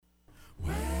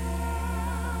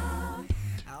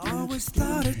always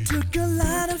thought it took a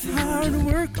lot of hard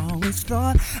work. Always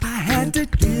thought I had to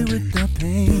deal with the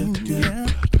pain. Yeah.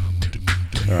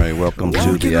 All right, welcome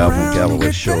to the Alvin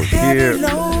Galloway Show here.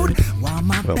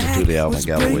 Welcome to the Alvin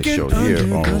Galloway Show here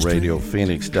on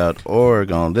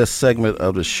RadioPhoenix.org. On this segment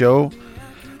of the show,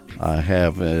 I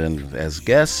have as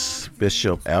guest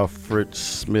Bishop Alfred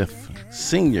Smith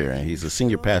Sr., and he's a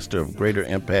senior pastor of Greater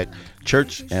Impact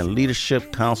Church and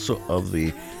Leadership Council of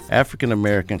the African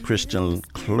American Christian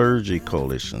Clergy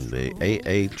Coalition, the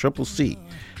AACCC,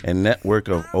 a network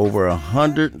of over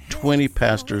 120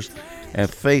 pastors and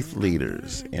faith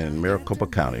leaders in Maricopa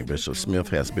County. Bishop Smith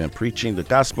has been preaching the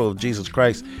gospel of Jesus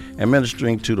Christ and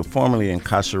ministering to the formerly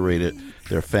incarcerated,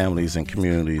 their families and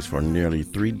communities for nearly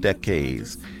 3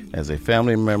 decades. As a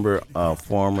family member of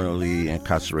formerly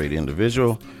incarcerated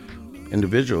individuals,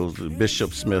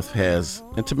 Bishop Smith has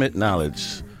intimate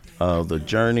knowledge of the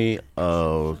journey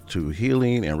to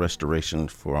healing and restoration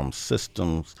from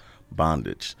systems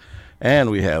bondage. And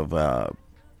we have, I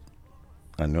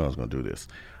knew I was going to do this,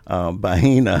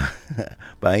 Baiyina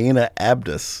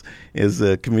Abdas is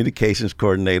the communications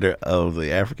coordinator of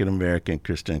the African American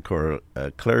Christian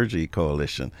Clergy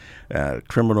Coalition,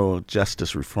 Criminal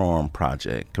Justice Reform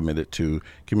Project, committed to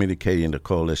communicating the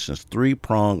coalition's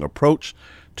 3-pronged approach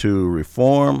to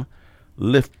reform,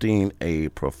 lifting a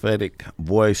prophetic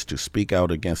voice to speak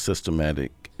out against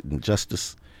systematic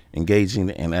injustice, engaging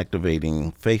and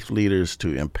activating faith leaders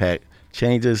to impact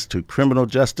changes to criminal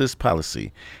justice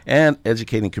policy, and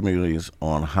educating communities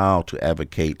on how to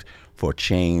advocate for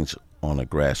change on a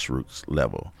grassroots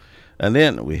level. And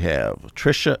then we have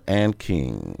Tricia Ann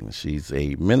King. She's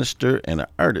a minister and an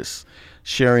artist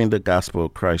sharing the gospel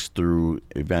of Christ through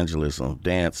evangelism,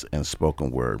 dance, and spoken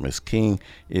word. Ms. King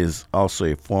is also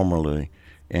a formerly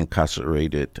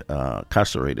incarcerated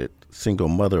single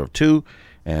mother of 2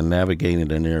 and navigating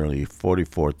the nearly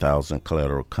 44,000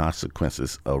 collateral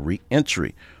consequences of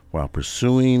reentry while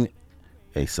pursuing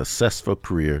a successful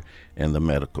career in the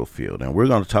medical field. And we're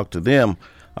going to talk to them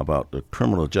about the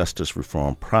Criminal Justice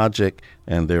Reform Project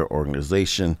and their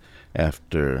organization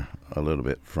after a little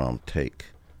bit from Take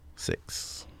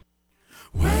 6.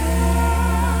 Well,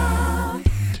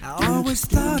 I always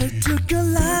thought it took a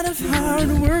lot of hard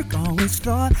work. Always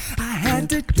thought I had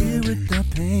to deal with the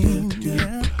pain.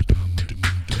 Yeah.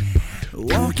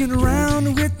 Walking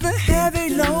around with the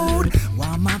heavy load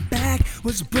while my back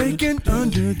was breaking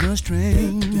under the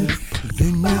strain.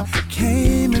 Then you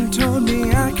came and told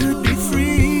me I could be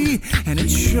free, and it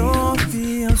sure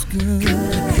feels good.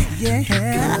 Yeah,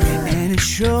 and it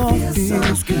sure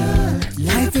feels good.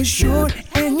 Life is short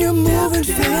and you're moving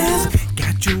fast.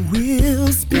 Got your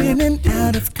wheels spinning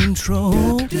out of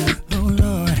control. Oh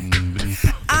Lord,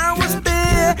 I was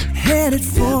there headed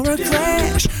for a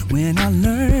crash when I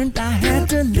learned I had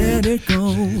to let it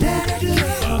go.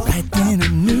 Right then I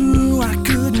knew I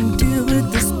couldn't deal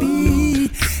with the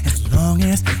speed as long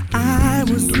as I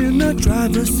was in the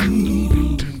driver's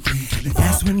seat.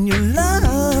 That's when your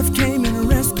love came and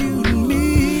rescued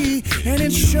me, and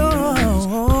it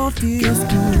sure feels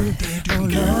good. Oh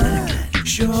Lord,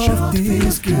 sure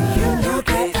feels good. You look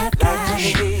at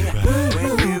me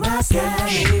when you are scared.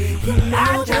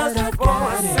 I just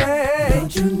want to say,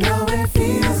 don't you know it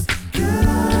feels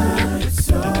good? It's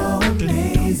so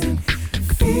amazing. It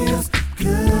feels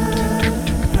good.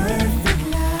 Perfect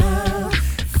love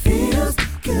feels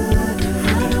good.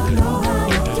 I don't know how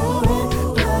you do it,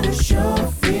 but it sure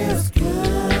feels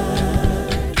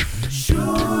good.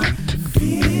 Sure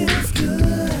feels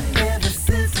good. Ever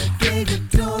since I gave you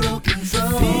total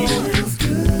control, feels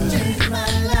good. Changed my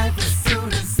life as soon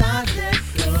as I let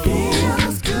go.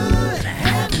 Feels good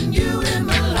having you in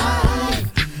my life.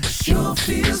 Sure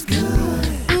feels good.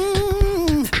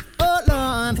 Oh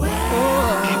Lord.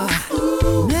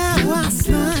 Oh. Now I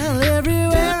smile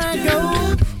everywhere I go,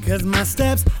 'cause my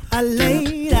steps are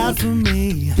laid out for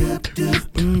me.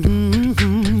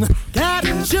 Got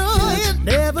a joy you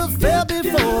never felt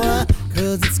before,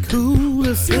 'cause it's cool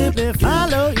to simply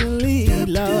follow your lead,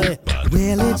 Lord.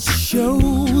 Well, it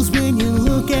shows when you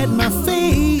look at my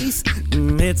face.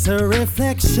 It's a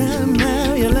reflection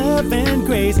of your love and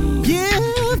grace.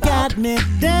 You've got me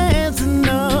dancing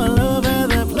all over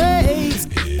the place,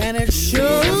 and it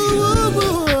sure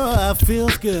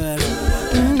feels good.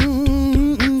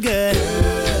 Good.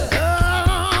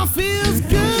 Oh, feels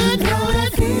good. You know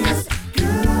it feels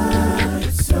good.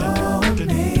 It's so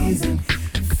amazing.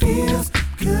 It feels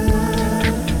good.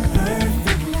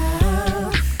 Perfect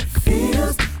love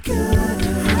feels good.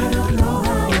 I don't know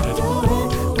how you do it,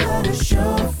 but it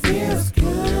sure feels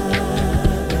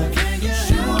good. Can you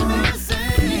show me?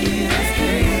 Say,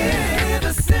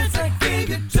 ever since I gave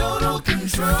you total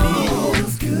control.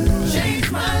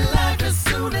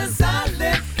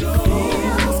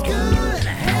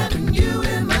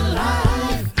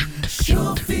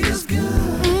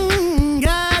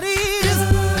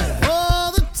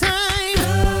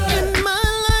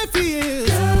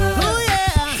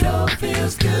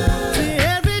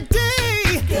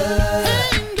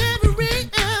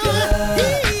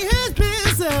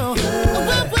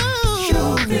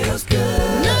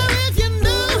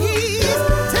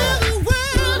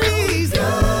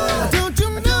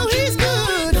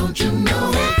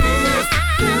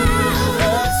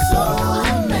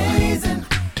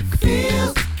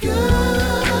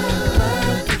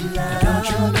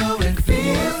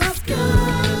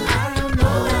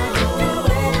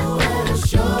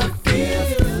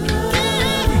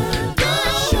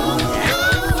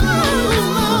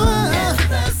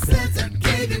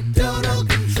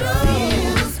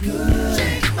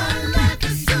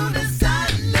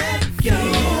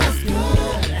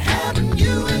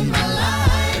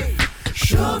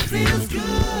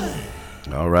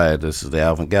 right, this is the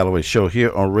Alvin Galloway Show here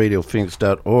on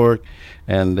RadioPhoenix.org,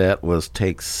 and that was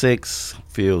Take 6,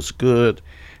 Feels Good,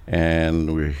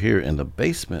 and we're here in the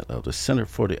basement of the Center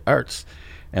for the Arts.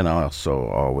 And I also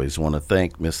always want to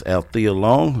thank Miss Althea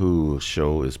Long, whose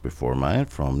show is before mine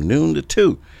from noon to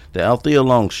 2. The Althea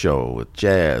Long Show with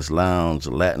jazz, lounge,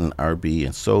 Latin, R&B,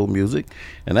 and soul music.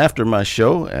 And after my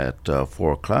show at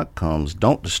 4 o'clock comes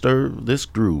Don't Disturb This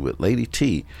Groove with Lady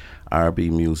T, R&B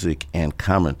music and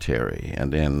commentary.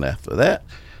 And then after that,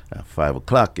 at 5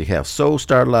 o'clock, you have Soul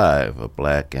Star Live, a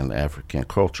Black and African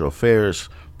cultural affairs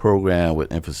program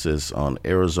with emphasis on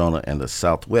Arizona and the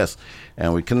Southwest.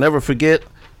 And we can never forget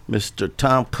Mr.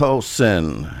 Tom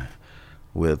Colson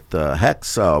with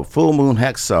Hacksaw, Full Moon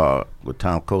Hacksaw with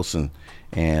Tom Colson,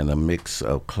 and a mix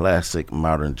of classic,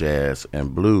 modern jazz,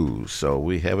 and blues. So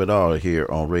we have it all here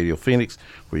on Radio Phoenix,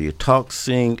 where you talk,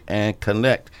 sing, and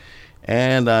connect.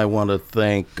 And I want to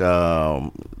thank,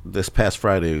 this past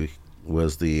Friday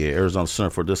was the Arizona Center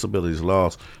for Disabilities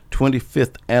Law's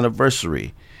 25th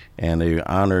anniversary, and they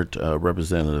honored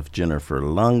Representative Jennifer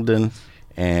Longden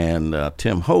and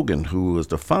Tim Hogan, who was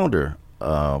the founder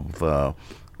of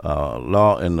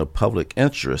Law in the Public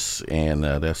Interest, and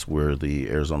that's where the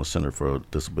Arizona Center for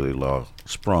Disability Law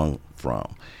sprung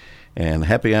from. And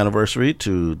happy anniversary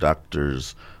to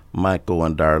Doctors Michael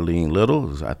and Darlene Little,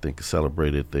 who I think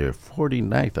celebrated their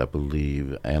 49th, I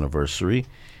believe, anniversary,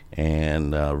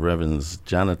 and Reverends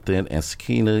Jonathan and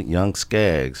Sakina Young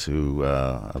Skaggs, who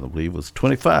I believe was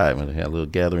 25, and they had a little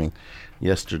gathering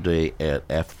yesterday at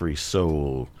Afri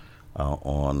Soul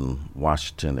on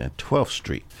Washington and 12th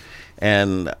Street.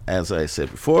 And as I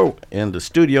said before, in the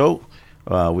studio,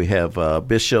 we have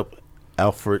Bishop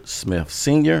Alfred Smith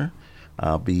Sr.,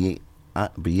 Baiyina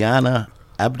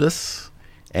Abdas,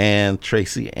 and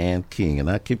Tracy Ann King. And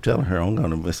I keep telling her I'm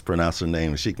going to mispronounce her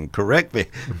name and she can correct me.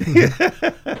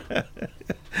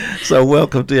 So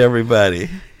welcome to everybody.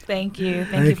 Thank you.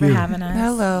 Thank you for having us.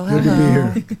 Hello. Good to be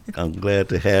here. I'm glad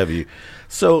to have you.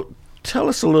 So tell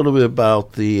us a little bit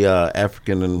about the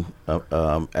African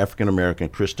American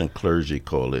Christian Clergy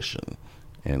Coalition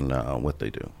and what they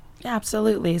do.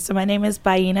 Absolutely. So my name is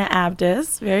Baiyina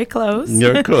Abdas. Very close.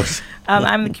 You're close.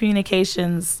 I'm the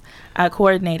communications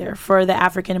coordinator for the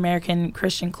African American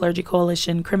Christian Clergy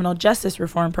Coalition Criminal Justice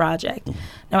Reform Project.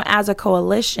 Now, as a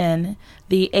coalition,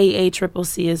 the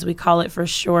AACCC, as we call it for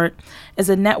short, is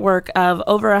a network of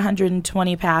over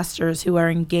 120 pastors who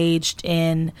are engaged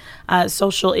in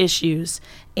social issues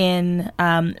in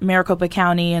Maricopa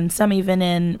County and some even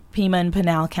in Pima and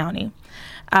Pinal County.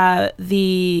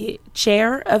 The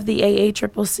chair of the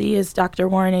AACCC is Dr.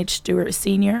 Warren H. Stewart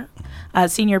Sr.,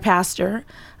 senior pastor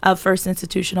of First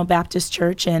Institutional Baptist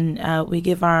Church, and we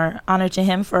give our honor to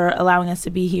him for allowing us to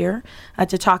be here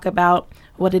to talk about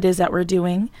what it is that we're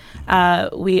doing.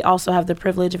 We also have the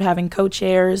privilege of having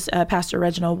co-chairs, Pastor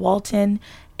Reginald Walton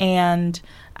and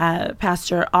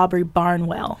Pastor Aubrey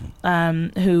Barnwell,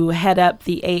 who head up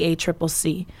the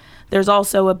AACCC. There's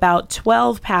also about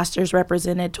 12 pastors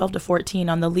represented, 12 to 14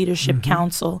 on the Leadership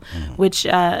Council, which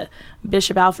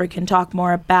Bishop Alfred can talk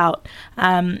more about.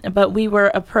 But we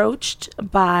were approached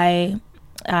by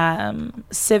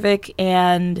civic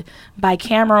and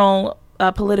bicameral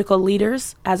political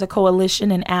leaders as a coalition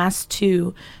and asked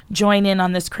to join in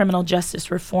on this criminal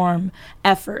justice reform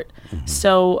effort.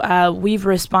 So we've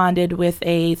responded with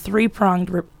a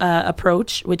three-pronged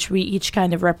approach, which we each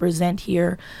kind of represent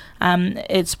here.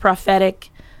 It's prophetic,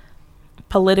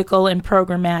 political, and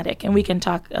programmatic, and we can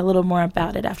talk a little more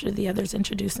about it after the others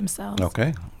introduce themselves.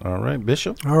 Okay. All right,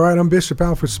 Bishop. All right, I'm Bishop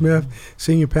Alfred Smith,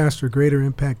 Senior Pastor of Greater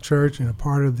Impact Church and a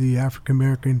part of the African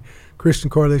American Christian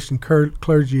Coalition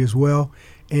Clergy as well.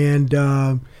 And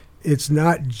it's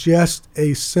not just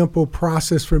a simple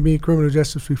process for me, criminal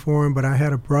justice reform, but I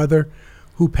had a brother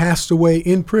who passed away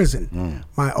in prison,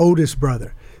 my oldest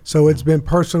brother. So it's been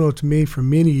personal to me for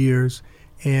many years,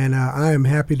 and I am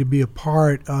happy to be a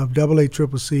part of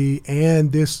AACCC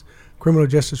and this criminal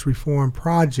justice reform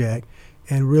project,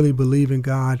 and really believe in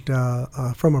God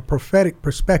from a prophetic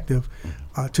perspective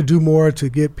to do more to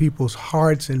get people's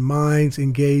hearts and minds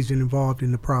engaged and involved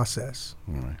in the process.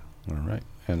 All right.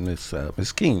 And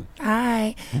Ms. King.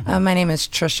 Hi, my name is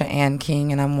Tricia Ann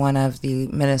King, and I'm one of the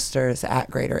ministers at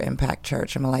Greater Impact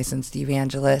Church. I'm a licensed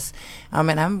evangelist,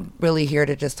 and I'm really here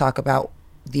to just talk about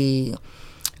the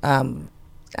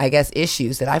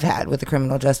issues that I've had with the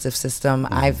criminal justice system.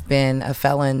 I've been a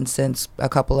felon since a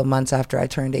couple of months after I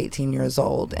turned 18 years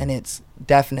old, and it's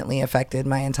definitely affected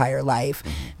my entire life.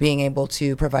 Being able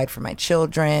to provide for my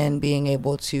children, being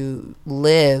able to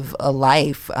live a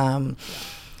life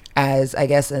as I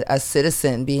guess a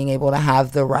citizen, being able to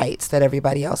have the rights that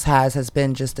everybody else has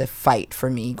been just a fight for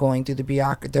me, going through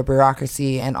the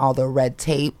bureaucracy and all the red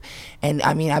tape. And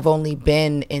I mean, I've only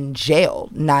been in jail,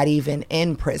 not even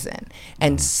in prison,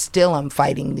 and still I'm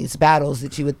fighting these battles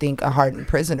that you would think a hardened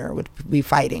prisoner would be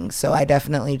fighting. So I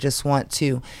definitely just want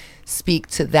to speak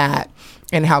to that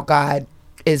and how God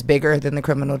is bigger than the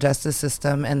criminal justice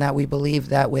system, and that we believe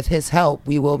that with his help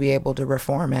we will be able to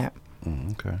reform it.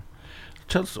 Okay.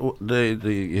 Tell us,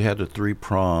 you had the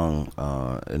 3-prong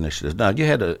initiatives. Now, you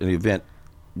had an event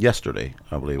yesterday,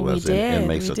 I believe it was, in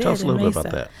Mesa. Tell us a little bit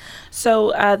about that.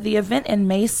 So the event in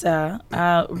Mesa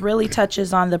really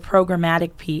touches on the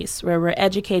programmatic piece, where we're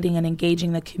educating and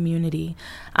engaging the community,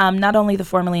 not only the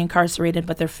formerly incarcerated,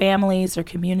 but their families, their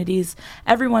communities,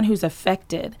 everyone who's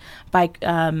affected by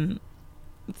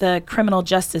the criminal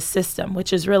justice system,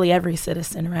 which is really every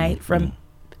citizen, right? From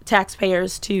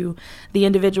taxpayers to the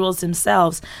individuals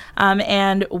themselves.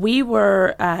 And we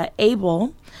were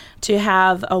able to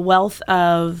have a wealth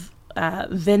of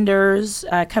vendors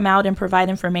come out and provide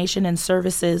information and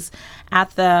services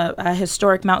at the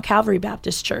historic Mount Calvary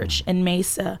Baptist Church in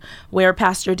Mesa, where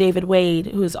Pastor David Wade,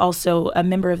 who is also a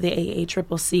member of the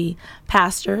AACCC,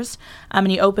 pastors. And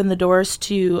he opened the doors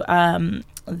to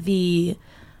the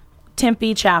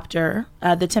Tempe chapter,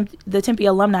 the Tempe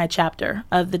alumni chapter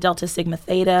of the Delta Sigma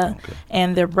Theta,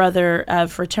 and their brother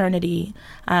fraternity,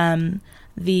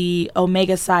 the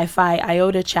Omega Psi Phi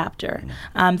Iota chapter.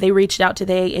 They reached out to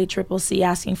the AACCC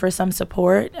asking for some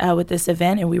support with this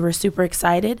event, and we were super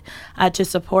excited to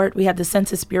support. We had the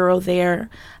Census Bureau there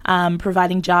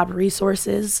providing job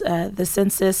resources. The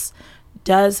census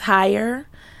does hire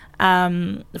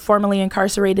formerly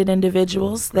incarcerated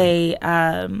individuals.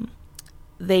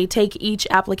 They take each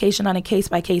application on a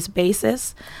case-by-case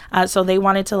basis. So they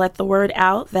wanted to let the word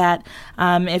out that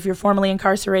if you're formerly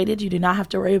incarcerated, you do not have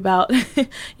to worry about,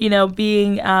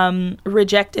 being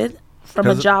rejected from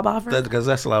a job offer. Because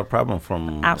that's a lot of problem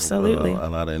from absolutely a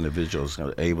lot of individuals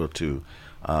able to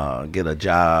get a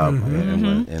job.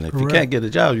 And if you can't get a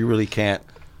job, you really can't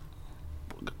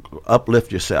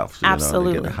uplift yourself.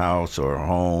 Absolutely. To get a house or a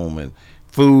home and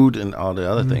food and all the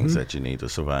other things that you need to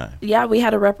survive. Yeah, we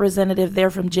had a representative there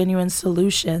from Genuine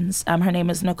Solutions. Her name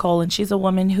is Nicole, and she's a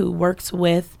woman who works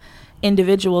with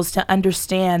individuals to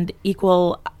understand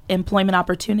equal employment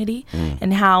opportunity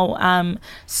and how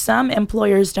some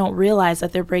employers don't realize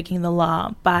that they're breaking the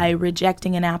law by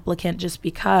rejecting an applicant just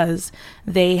because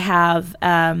they have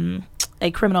a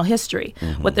criminal history.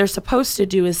 What they're supposed to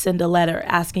do is send a letter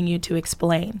asking you to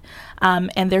explain.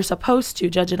 And they're supposed to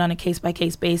judge it on a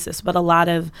case-by-case basis. But a lot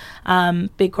of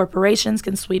big corporations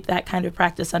can sweep that kind of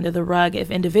practice under the rug if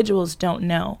individuals don't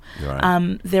know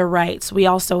their rights. We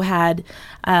also had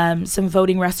some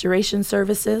voting restoration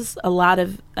services. A lot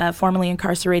of formerly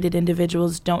incarcerated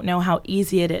individuals don't know how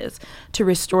easy it is to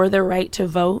restore their right to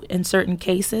vote in certain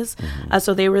cases.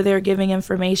 So they were there giving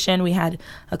information. We had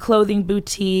a clothing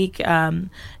boutique.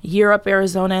 Year Up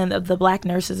Arizona, the Black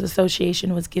Nurses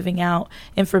Association was giving out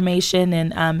information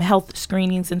and health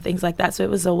screenings and things like that. So it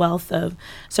was a wealth of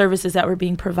services that were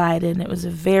being provided, and it was a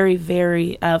very,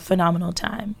 very phenomenal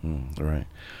time. Right.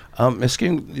 Ms.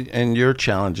 King, and your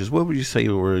challenges, what would you say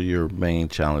were your main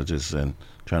challenges in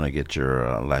trying to get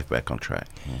your life back on track?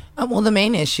 Well, the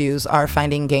main issues are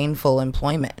finding gainful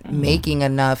employment, making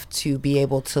enough to be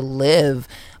able to live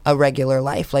a regular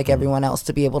life like everyone else,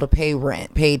 to be able to pay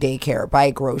rent, pay daycare, buy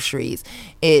groceries.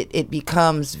 It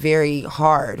becomes very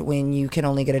hard when you can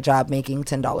only get a job making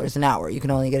 $10 an hour. You can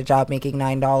only get a job making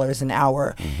 $9 an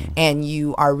hour, and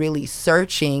you are really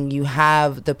searching. You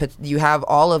have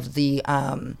all of the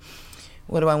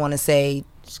what do I want to say?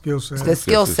 Skill set. The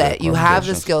skill set. You have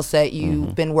the skill set.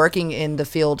 You've been working in the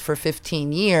field for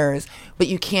 15 years, but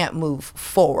you can't move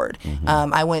forward.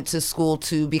 I went to school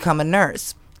to become a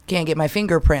nurse. Can't get my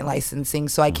fingerprint licensing,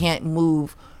 so I can't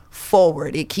move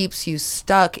forward. It keeps you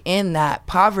stuck in that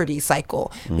poverty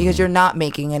cycle because you're not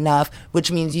making enough,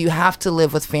 which means you have to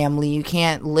live with family. You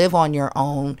can't live on your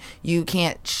own. You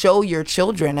can't show your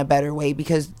children a better way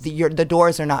because the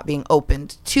doors are not being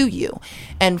opened to you.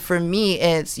 And for me,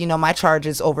 it's, my charge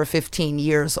is over 15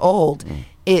 years old.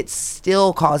 It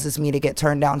still causes me to get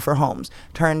turned down for homes,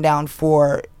 turned down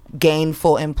for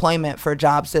gainful employment for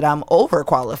jobs that I'm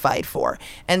overqualified for,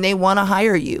 and they want to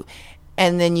hire you.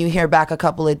 And then you hear back a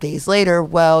couple of days later,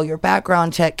 well, your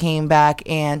background check came back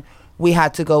and we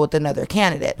had to go with another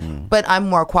candidate. But I'm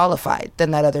more qualified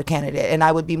than that other candidate, and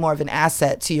I would be more of an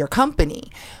asset to your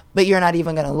company. But you're not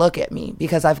even going to look at me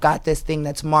because I've got this thing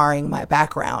that's marring my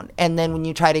background. And then when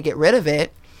you try to get rid of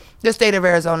it, The state of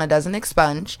Arizona doesn't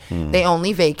expunge. They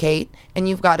only vacate, and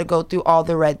you've got to go through all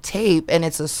the red tape, and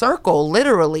it's a circle,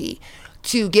 literally,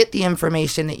 to get the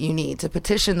information that you need, to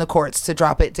petition the courts to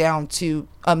drop it down to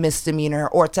a misdemeanor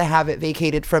or to have it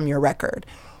vacated from your record.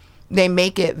 They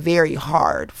make it very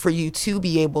hard for you to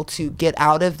be able to get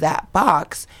out of that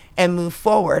box and move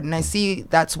forward. And I see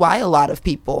that's why a lot of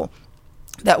people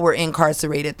that were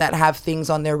incarcerated, that have things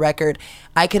on their record,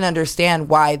 I can understand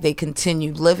why they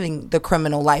continued living the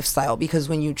criminal lifestyle, because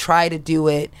when you try to do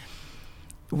it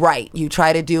right, you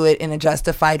try to do it in a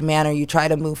justified manner, you try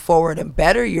to move forward and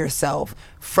better yourself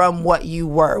from what you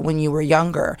were when you were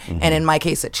younger, and in my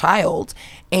case, a child,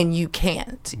 and you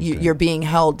can't. You're being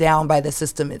held down by the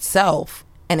system itself,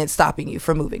 and it's stopping you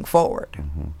from moving forward.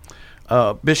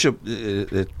 Bishop,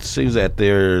 it seems that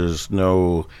there's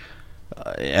no...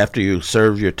 after you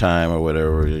serve your time or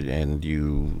whatever, and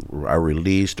you are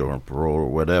released or on parole or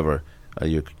whatever,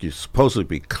 you're supposed to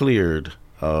be cleared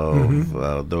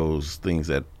of those things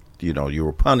that you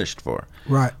were punished for.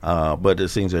 Right. But it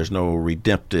seems there's no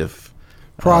redemptive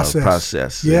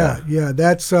process. Yeah.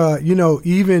 That's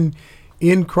even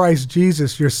in Christ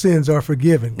Jesus, your sins are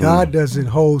forgiven. God doesn't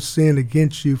hold sin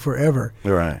against you forever.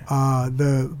 Right.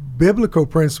 The biblical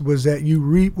principle is that you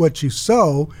reap what you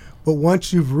sow. But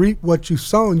once you've reaped what you've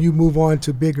sown, you move on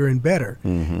to bigger and better.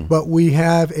 But we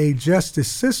have a justice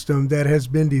system that has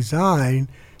been designed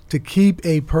to keep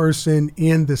a person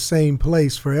in the same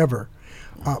place forever.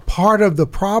 Part of the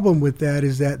problem with that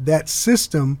is that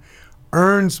system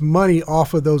earns money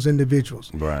off of those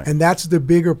individuals. Right. And that's the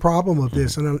bigger problem of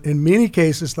this. And in many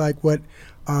cases, like what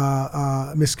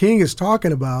Ms. King is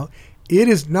talking about, it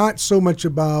is not so much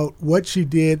about what she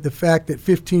did, the fact that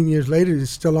 15 years later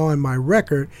it's still on my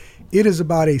record. It is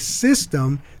about a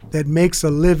system that makes a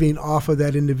living off of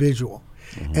that individual.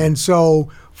 And so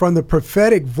from the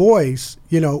prophetic voice,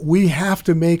 we have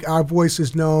to make our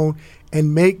voices known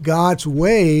and make God's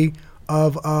way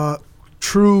of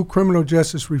true criminal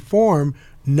justice reform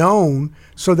known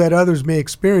so that others may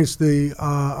experience the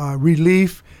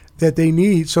relief that they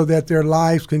need so that their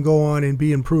lives can go on and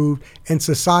be improved, and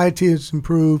society is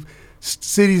improved,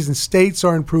 cities and states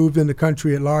are improved, and the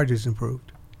country at large is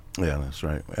improved. Yeah, that's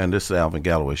right. And this is the Alvin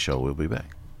Galloway Show. We'll be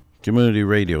back. Community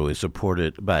radio is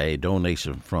supported by a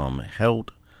donation from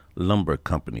Helt Lumber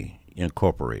Company,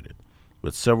 Incorporated,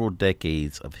 with several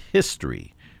decades of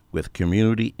history with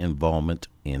community involvement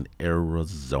in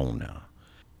Arizona.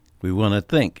 We want to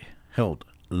thank Helt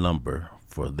Lumber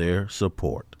for their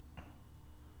support.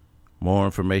 More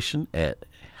information at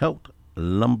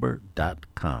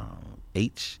heltlumber.com,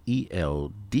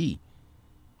 HELDT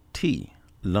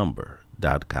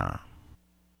lumber.com.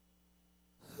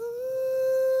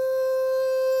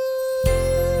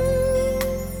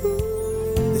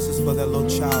 This is for that little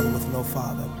child with no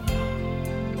father,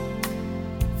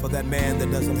 for that man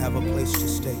that doesn't have a place to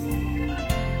stay, and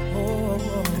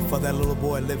for that little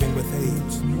boy living with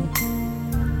AIDS.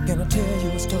 Can I tell you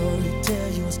a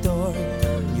story,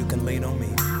 you can lean on me.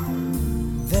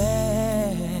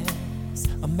 There's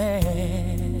a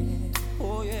man,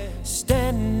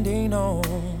 standing on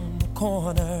the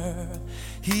corner.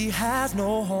 He has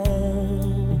no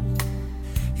home,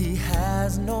 he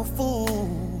has no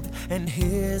food, and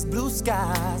his blue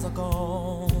skies are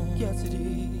gone. Yes, it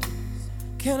is.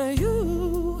 Can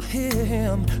you hear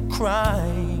him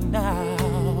crying now?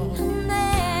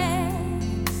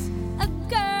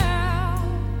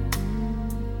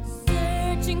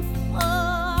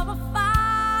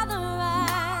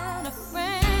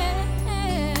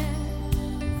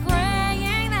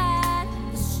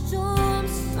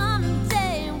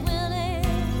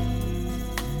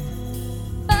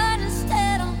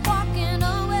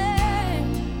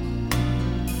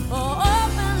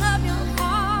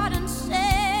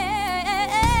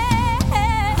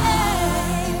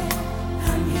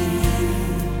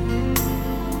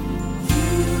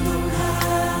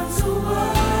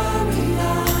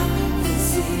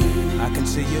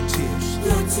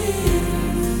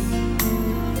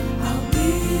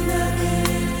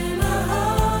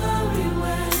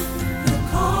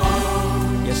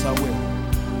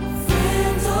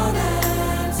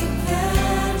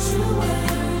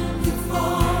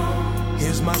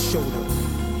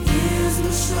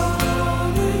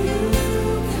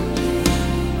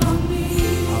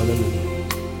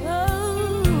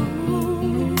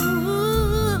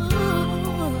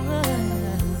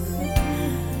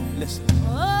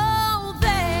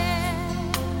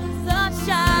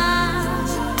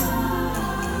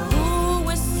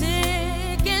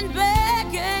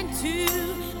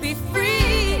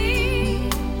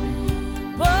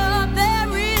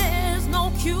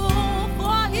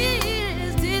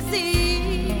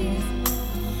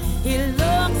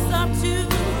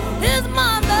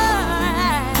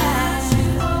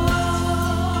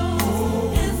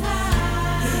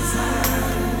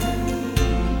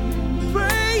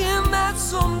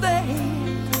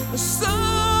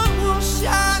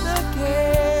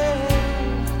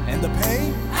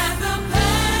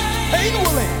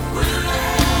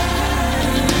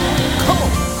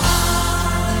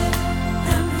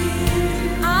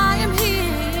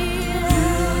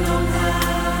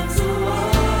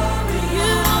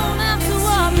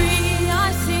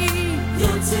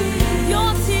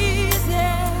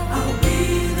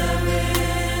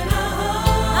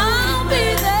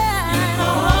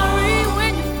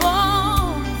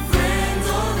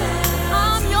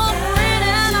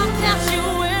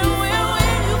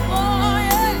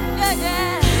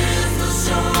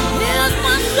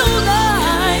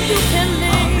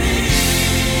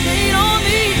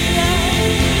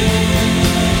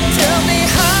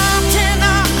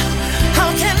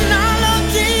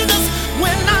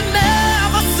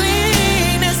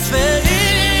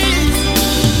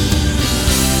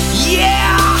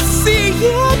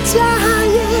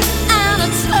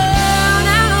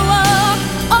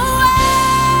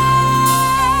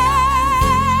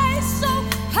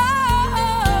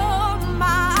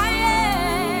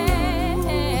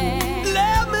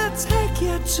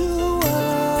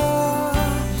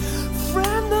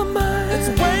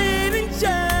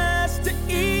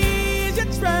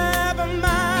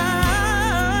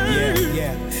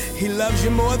 He loves you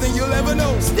more than you'll ever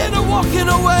know. Instead of walking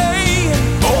away,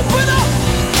 open up.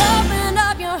 Open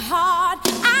up your heart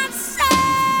and say,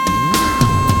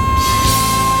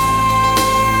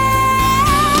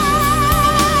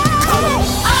 come on.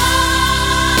 I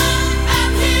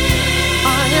am here.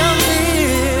 I am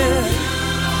here.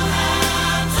 You don't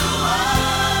have to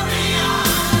worry, I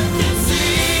can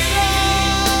see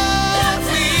that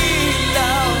we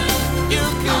love. You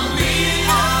can be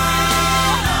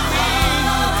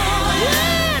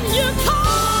When you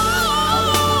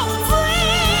call,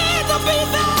 free to be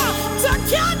there to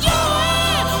catch you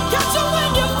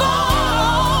when you fall.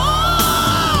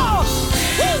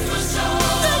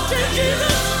 Thank you,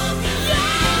 Jesus.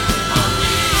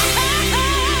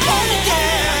 Oh yeah.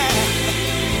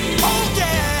 Oh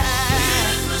yeah.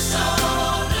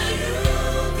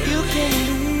 You can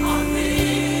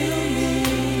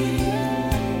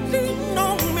lean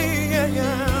on me, yeah.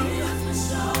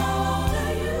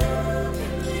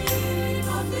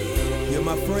 You're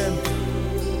my friend,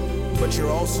 but you're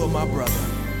also my brother.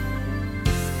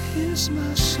 Here's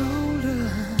my shoulder.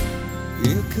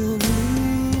 You can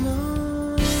lean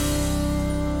on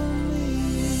me.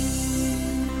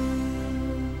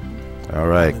 All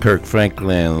right, Kirk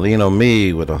Franklin, Lean on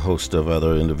Me, with a host of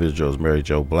other individuals, Mary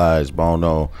Jo Blige,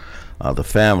 Bono, the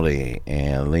family,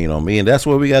 and Lean on Me. And that's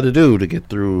what we got to do to get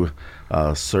through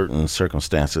certain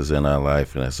circumstances in our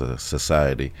life, and as a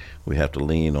society, we have to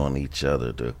lean on each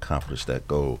other to accomplish that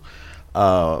goal.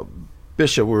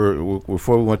 Bishop,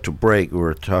 before we went to break, we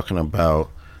were talking about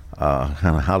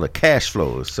kind of how the cash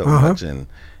flow is so much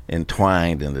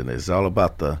entwined, and it's all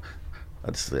about the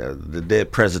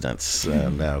dead presidents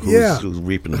now, who's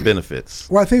reaping the benefits.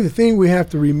 Well, I think the thing we have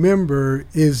to remember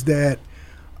is that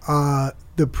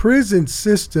the prison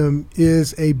system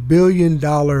is a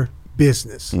billion-dollar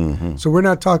business. Mm-hmm. So we're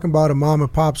not talking about a mom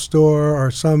and pop store or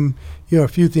some, a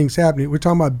few things happening. We're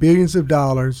talking about billions of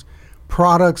dollars,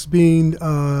 products being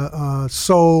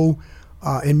sold,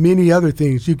 and many other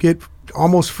things. You get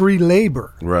almost free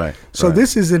labor. Right. So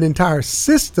this is an entire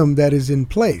system that is in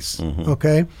place. Mm-hmm.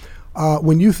 Okay.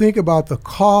 When you think about the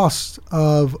cost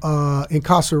of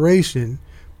incarceration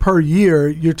per year,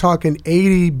 you're talking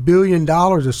 $80 billion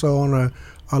or so on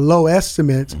a low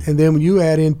estimate. Mm-hmm. And then when you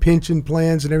add in pension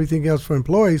plans and everything else for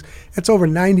employees, that's over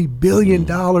 $90 billion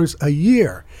a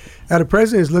year. Now, the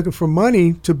president is looking for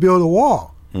money to build a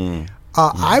wall.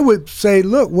 I would say,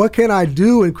 look, what can I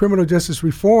do in criminal justice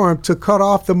reform to cut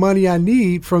off the money I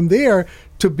need from there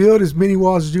to build as many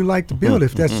walls as you like to build,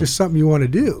 if that's just something you want to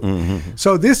do.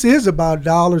 So this is about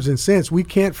dollars and cents. We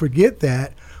can't forget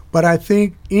that. But I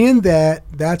think in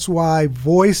that's why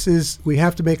we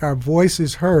have to make our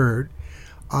voices heard.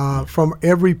 From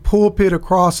every pulpit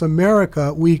across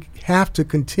America, we have to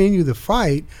continue the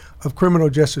fight of criminal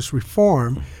justice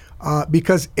reform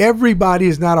because everybody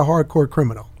is not a hardcore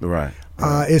criminal. Right.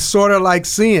 It's sort of like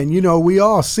sin. We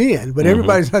all sin, but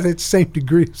everybody's not at the same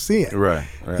degree of sin. Right.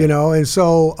 And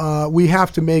so we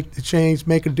have to make the change,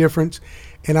 make a difference.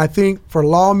 And I think for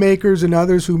lawmakers and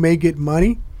others who may get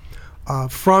money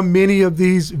from many of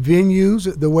these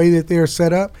venues, the way that they're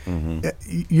set up,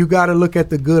 you got to look at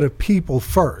the good of people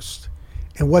first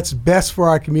and what's best for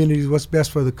our communities, what's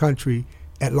best for the country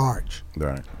at large.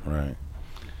 Right.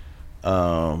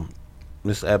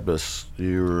 Ms. Abdas,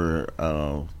 you were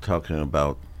talking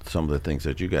about some of the things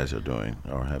that you guys are doing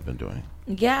or have been doing.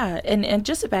 Yeah, and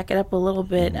just to back it up a little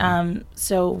bit,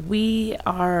 so we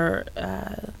are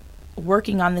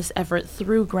working on this effort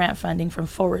through grant funding from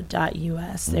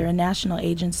Forward.us. They're a national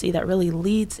agency that really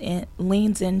leans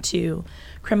into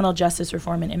criminal justice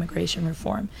reform and immigration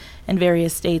reform in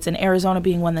various states, and Arizona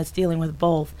being one that's dealing with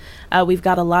both. We've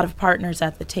got a lot of partners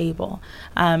at the table.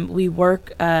 We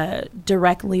work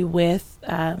directly with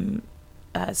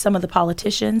some of the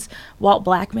politicians. Walt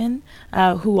Blackman,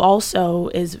 who also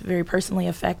is very personally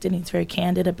affected, he's very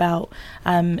candid about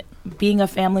being a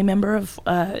family member of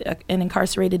an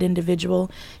incarcerated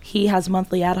individual. He has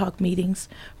monthly ad hoc meetings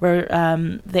where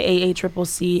the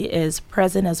AACCC is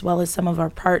present, as well as some of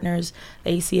our partners,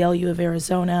 the ACLU of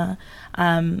Arizona,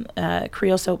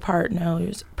 Creosote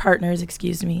partners,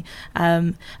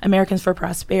 Americans for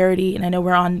Prosperity, and I know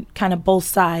we're on kind of both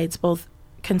sides, both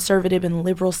conservative and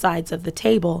liberal sides of the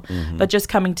table, but just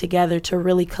coming together to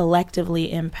really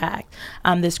collectively impact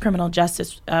this criminal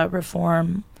justice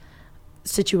reform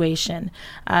situation.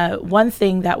 One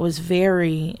thing that was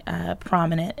very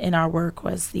prominent in our work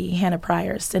was the Hannah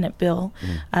Pryor Senate Bill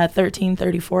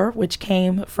 1334, which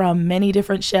came from many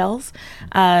different shells.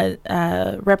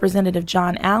 Representative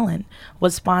John Allen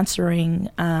was sponsoring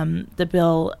the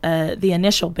bill, the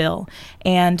initial bill.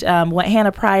 And what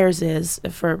Hannah Pryor's is,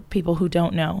 for people who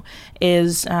don't know,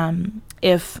 is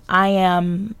if I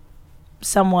am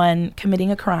someone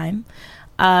committing a crime,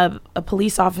 a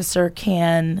police officer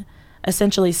can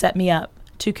essentially set me up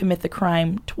to commit the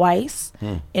crime twice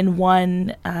in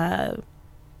one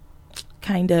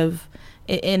kind of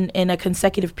in a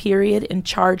consecutive period and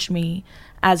charge me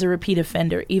as a repeat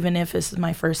offender, even if this is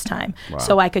my first time. Wow.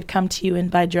 So I could come to you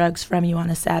and buy drugs from you on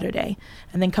a Saturday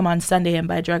and then come on Sunday and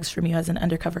buy drugs from you as an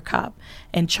undercover cop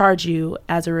and charge you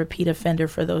as a repeat offender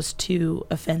for those two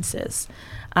offenses,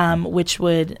 which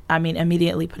would,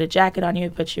 immediately put a jacket on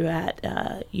you, put you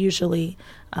at usually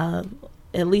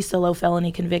at least a low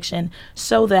felony conviction,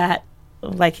 so that,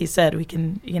 like he said, we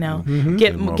can,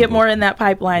 get more in that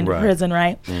pipeline to prison,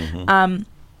 right?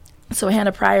 So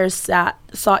Hannah Pryor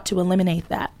sought to eliminate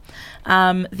that.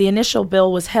 The initial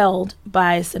bill was held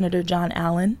by Senator John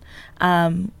Allen,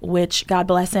 which, God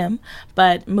bless him,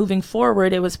 but moving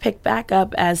forward, it was picked back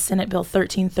up as Senate Bill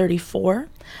 1334,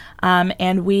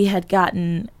 and we had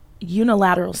gotten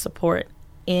unilateral support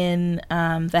in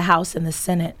the House and the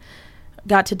Senate.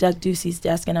 Got to Doug Ducey's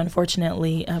desk, and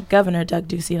unfortunately, Governor Doug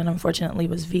Ducey, and unfortunately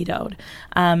was vetoed.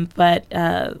 But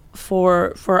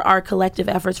for our collective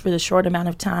efforts for the short amount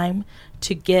of time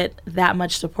to get that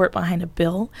much support behind a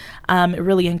bill, it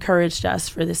really encouraged us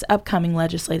for this upcoming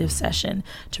legislative session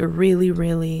to really,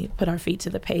 really put our feet to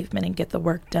the pavement and get the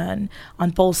work done on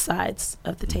both sides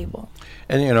of the table.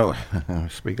 And,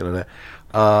 speaking of that,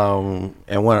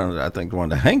 and one of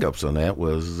the hang-ups on that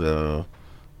was the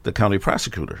county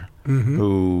prosecutor,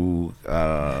 who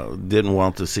didn't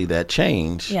want to see that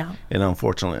change. Yeah. And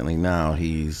unfortunately now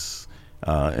he's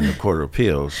in the Court of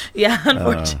Appeals. Yeah,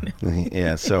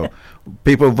 unfortunately. So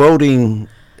people voting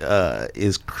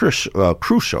is crucial.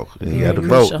 You got to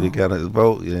vote. You got to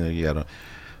vote. You got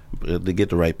to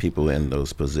get the right people in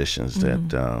those positions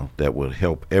that would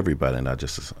help everybody, not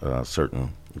just a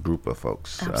certain group of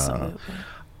folks. Absolutely.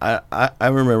 I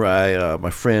remember my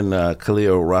friend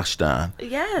Khalil Rashdan.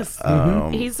 Yes.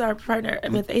 He's our partner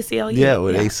with ACLU. Yeah,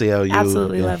 with ACLU.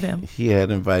 Absolutely love him. He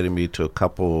had invited me to a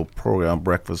couple program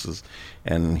breakfasts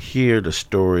and hear the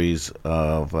stories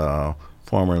of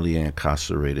formerly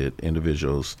incarcerated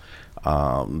individuals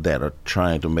that are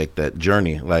trying to make that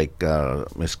journey, like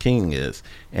Ms. King is,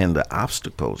 and the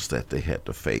obstacles that they had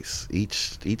to face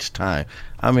each time.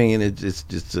 It's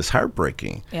just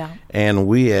heartbreaking. Yeah. And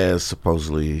we, as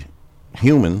supposedly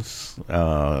humans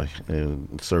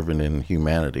serving in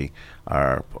humanity,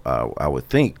 are I would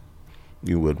think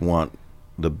you would want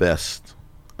the best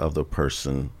of the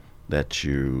person that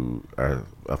you are,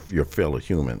 your fellow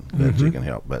human, that you can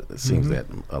help. But it seems that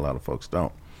a lot of folks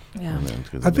don't. Yeah.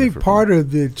 I think part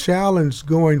of the challenge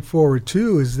going forward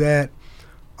too is that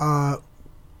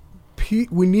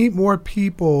we need more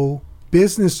people,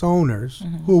 business owners,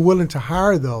 who are willing to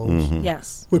hire those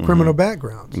with criminal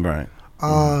backgrounds. Right.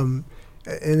 And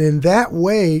in that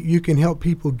way, you can help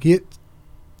people get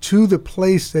to the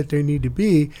place that they need to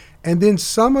be. And then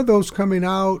some of those coming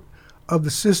out of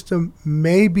the system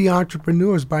may be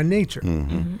entrepreneurs by nature.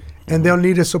 And they'll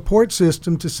need a support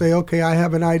system to say, okay, I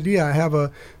have an idea. I have a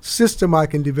system I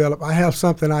can develop. I have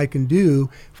something I can do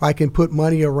if I can put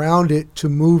money around it to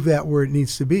move that where it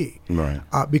needs to be. Right.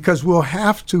 Because we'll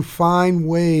have to find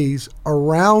ways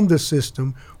around the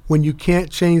system when you can't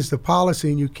change the policy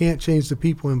and you can't change the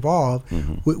people involved.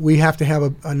 We have to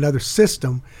have another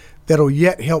system that'll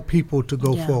yet help people to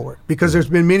go forward. Because there's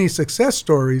been many success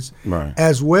stories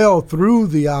as well through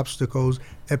the obstacles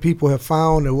that people have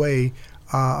found a way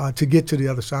to get to the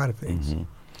other side of things.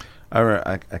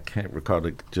 I can't recall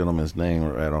the gentleman's name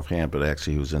right offhand, but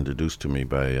actually he was introduced to me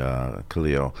by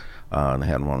Khalil, and I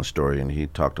had him on a story, and he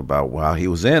talked about while he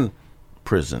was in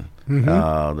prison,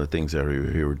 the things that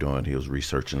he was doing. He was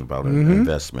researching about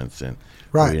investments and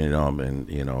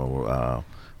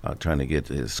trying to get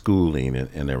his schooling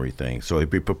and everything, so he'd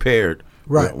be prepared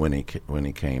when he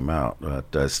came out.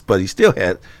 But he still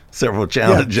had several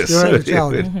challenges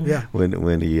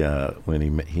when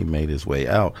he made his way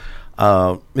out.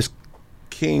 Ms.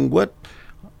 King, what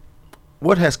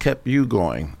has kept you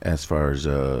going as far as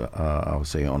I would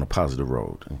say on a positive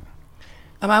road?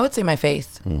 I would say my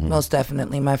faith, most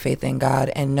definitely my faith in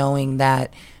God, and knowing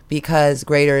that because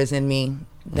greater is in me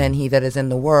than he that is in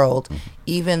the world,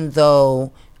 even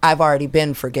though I've already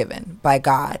been forgiven by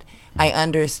God, I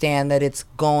understand that it's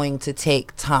going to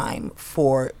take time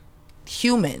for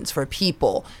humans, for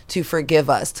people to forgive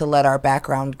us, to let our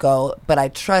background go. But I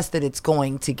trust that it's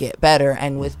going to get better.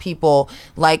 And with people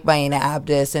like Baiyina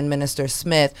Abdas and Minister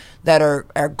Smith that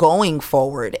are going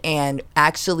forward and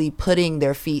actually putting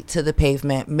their feet to the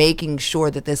pavement, making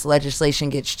sure that this legislation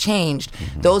gets changed,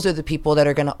 those are the people that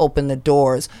are going to open the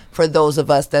doors for those of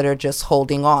us that are just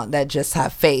holding on, that just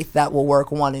have faith, that will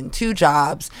work 1 and 2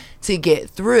 jobs to get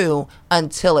through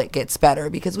until it gets better,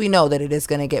 because we know that it is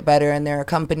going to get better. And there are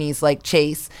companies like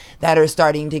Chase that are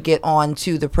starting to get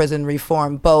onto the prison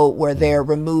reform boat, where they're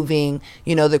removing,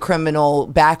 the criminal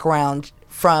background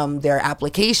from their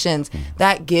applications.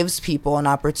 That gives people an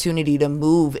opportunity to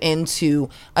move into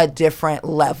a different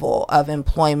level of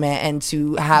employment and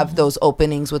to have those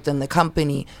openings within the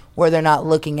company where they're not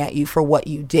looking at you for what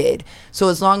you did. So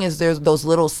as long as there's those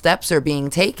little steps are being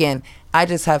taken, I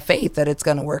just have faith that it's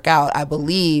going to work out. I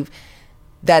believe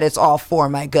that it's all for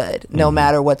my good, no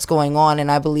matter what's going on.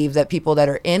 And I believe that people that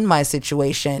are in my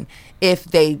situation, if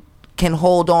they can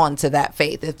hold on to that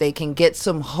faith, if they can get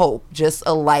some hope, just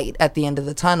a light at the end of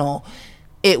the tunnel,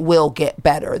 it will get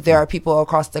better. There are people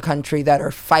across the country that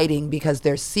are fighting because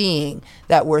they're seeing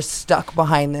that we're stuck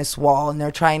behind this wall, and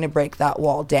they're trying to break that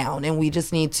wall down. And we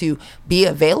just need to be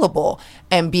available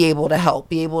and be able to help,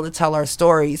 be able to tell our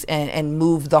stories and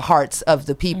move the hearts of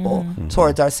the people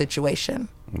towards our situation.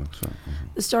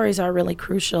 The stories are really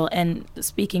crucial. And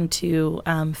speaking to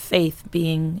faith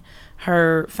being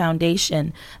her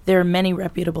foundation, there are many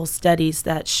reputable studies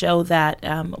that show that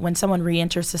when someone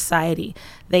reenters society,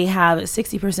 they have a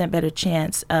 60% better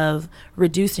chance of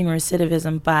reducing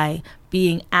recidivism by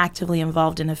being actively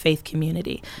involved in a faith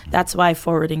community. That's why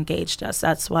Forward engaged us.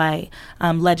 That's why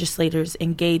legislators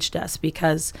engaged us,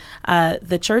 because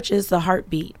the church is the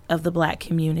heartbeat of the Black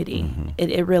community.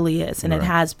 It really is, and it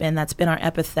has been. That's been our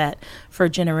epithet for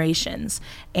generations.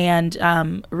 And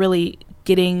really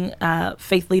getting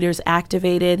faith leaders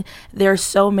activated. There are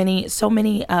so many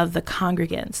of the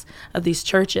congregants of these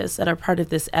churches that are part of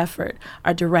this effort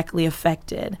are directly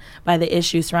affected by the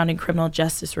issues surrounding criminal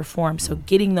justice reform. So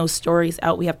getting those stories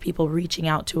out, we have people reaching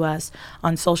out to us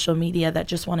on social media that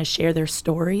just want to share their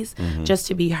stories just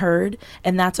to be heard.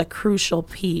 And that's a crucial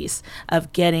piece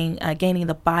of gaining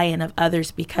the buy-in of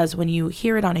others, because when you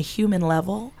hear it on a human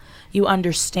level, you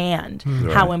understand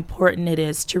how important it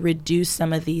is to reduce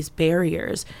some of these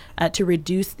barriers, to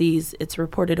reduce these. It's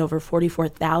reported over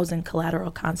 44,000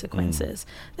 collateral consequences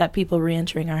that people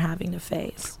reentering are having to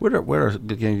face.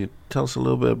 Can you tell us a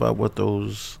little bit about what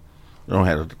those? I don't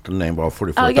have to name all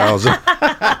 44,000.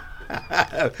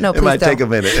 No, it might take a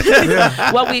minute.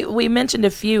 Well, we mentioned a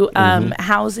few.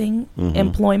 Housing,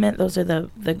 employment; those are the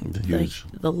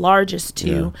largest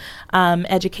two.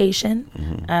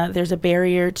 Education. There's a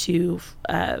barrier to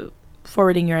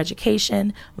forwarding your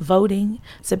education. Voting,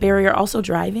 it's a barrier. Also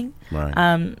driving.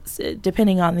 Right.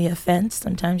 Depending on the offense,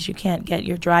 sometimes you can't get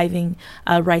your driving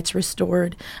rights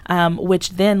restored,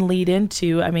 which then lead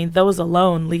into, those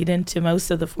alone lead into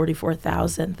most of the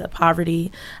 44,000, the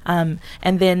poverty. And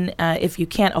then if you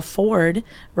can't afford,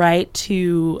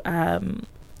 to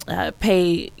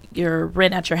pay your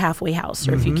rent at your halfway house,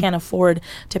 or if you can't afford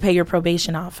to pay your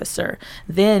probation officer,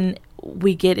 then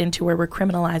we get into where we're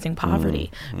criminalizing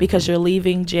poverty, because you're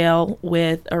leaving jail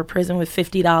or prison with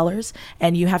 $50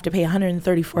 and you have to pay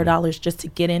 $134 just to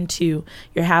get into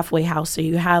your halfway house. So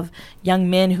you have young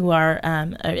men who are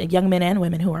young men and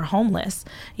women who are homeless,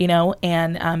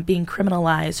 and being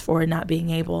criminalized for not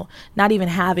even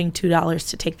having $2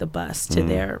 to take the bus to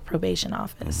their probation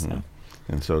office. So.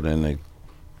 And so then they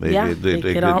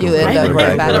get on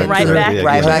right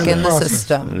back in the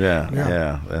system.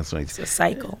 Yeah, that's like it's a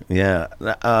cycle. Yeah,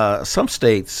 some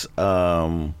states,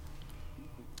 I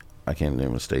can't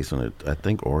name the states on it. I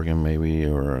think Oregon maybe,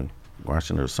 or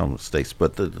Washington, or some states.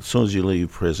 But as soon as you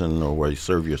leave prison or where you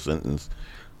serve your sentence,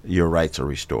 your rights are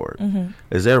restored.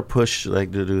 Is there a push to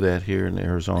do that here in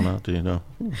Arizona? Do you know?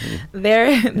 There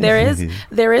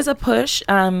is a push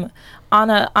on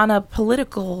a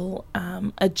political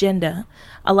agenda.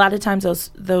 A lot of times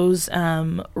those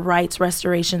rights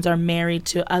restorations are married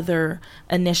to other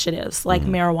initiatives like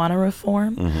marijuana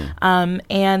reform,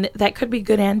 and that could be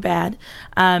good and bad.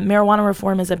 Marijuana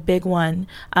reform is a big one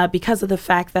because of the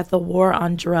fact that the war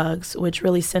on drugs, which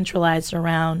really centralized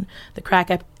around the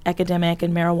crack epidemic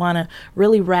and marijuana,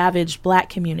 really ravaged Black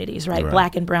communities, right?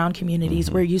 Black and brown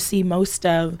communities, where you see most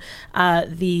of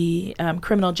the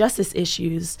criminal justice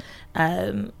issues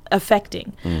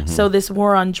affecting. So this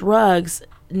war on drugs,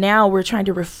 now we're trying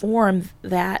to reform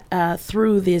that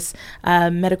through this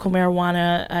medical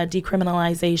marijuana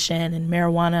decriminalization and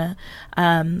marijuana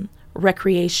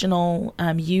recreational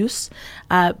use,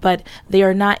 but they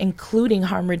are not including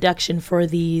harm reduction for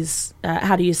these,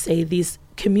 these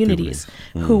communities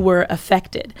who were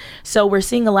affected. So we're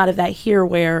seeing a lot of that here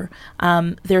where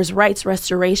there's rights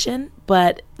restoration,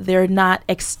 but they're not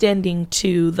extending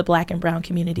to the Black and brown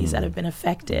communities that have been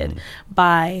affected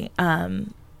by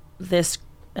this,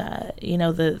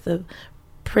 the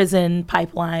prison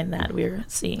pipeline that we're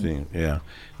seeing. Yeah,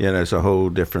 there's a whole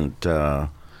different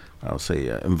I'll say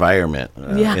environment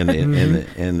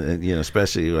in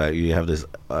especially like you have this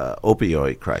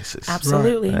opioid crisis.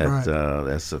 Absolutely.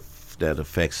 That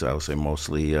affects, I would say,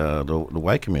 mostly the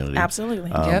white community. Absolutely.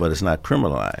 But it's not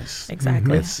criminalized.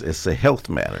 Exactly. It's a health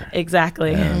matter.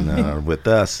 Exactly. And with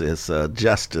us, it's a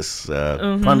justice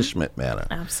punishment matter.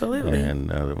 Absolutely.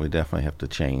 And we definitely have to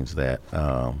change that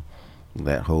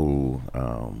that whole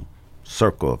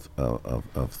circle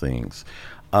of things.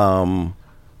 Well,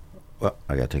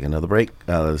 I got to take another break.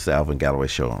 This is the Alvin Galloway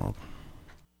Show.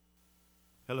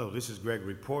 Hello, this is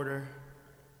Gregory Porter,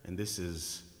 and this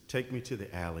is Take Me to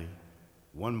the Alley.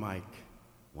 One mic,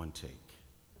 one take.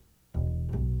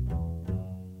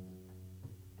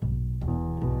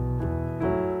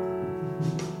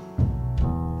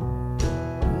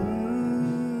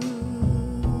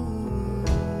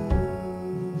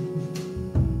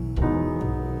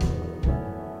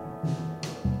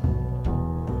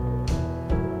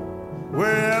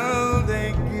 Well,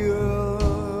 they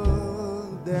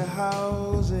build their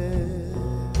houses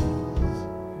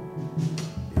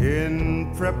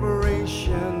in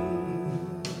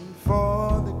preparation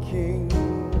for the king,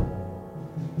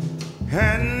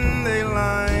 and they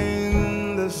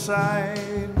line the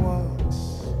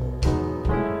sidewalks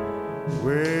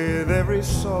with every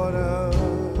sort of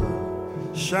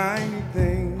shiny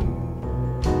thing,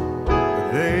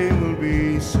 but they will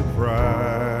be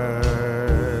surprised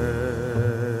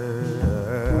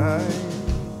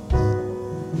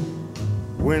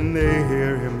when they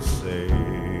hear him say,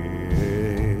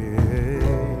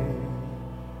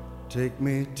 take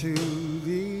me to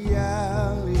the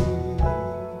alley,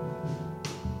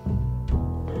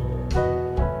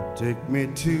 take me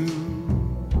to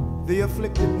the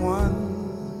afflicted ones,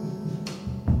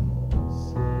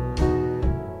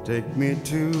 take me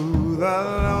to the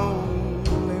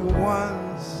lonely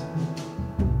ones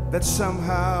that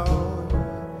somehow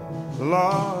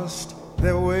lost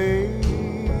their way.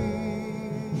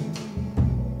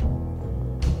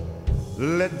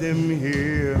 Let them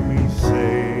hear me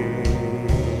say,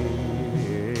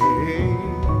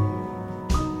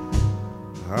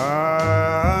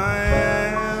 I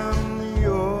am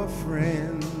your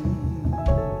friend.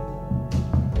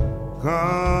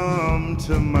 Come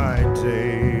to my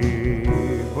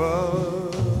table.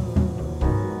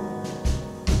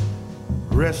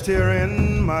 Rest here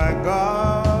in my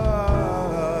garden.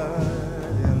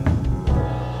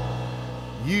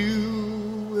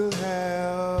 You will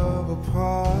have a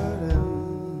pardon.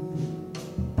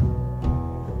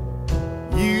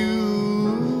 You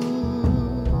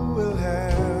will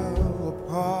have a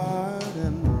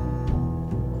pardon.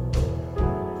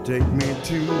 Take me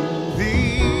to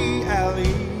the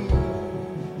alley.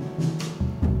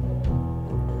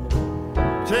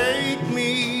 Take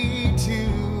me to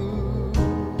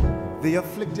the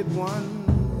afflicted ones.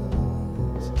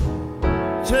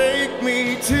 Take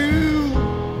me to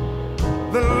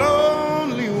the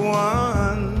lonely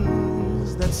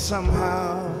ones that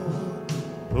somehow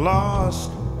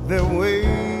lost their way.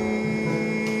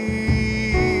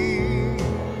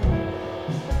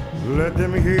 Let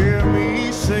them hear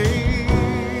me say,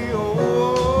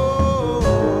 oh,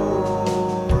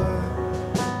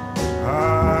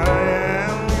 I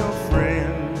am your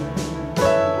friend.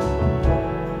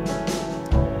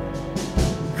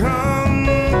 Come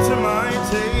to my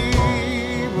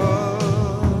table.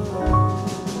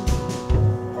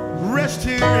 Rest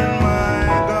here in my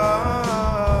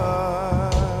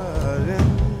garden.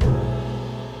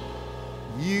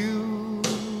 You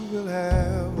will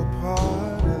have a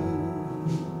pardon.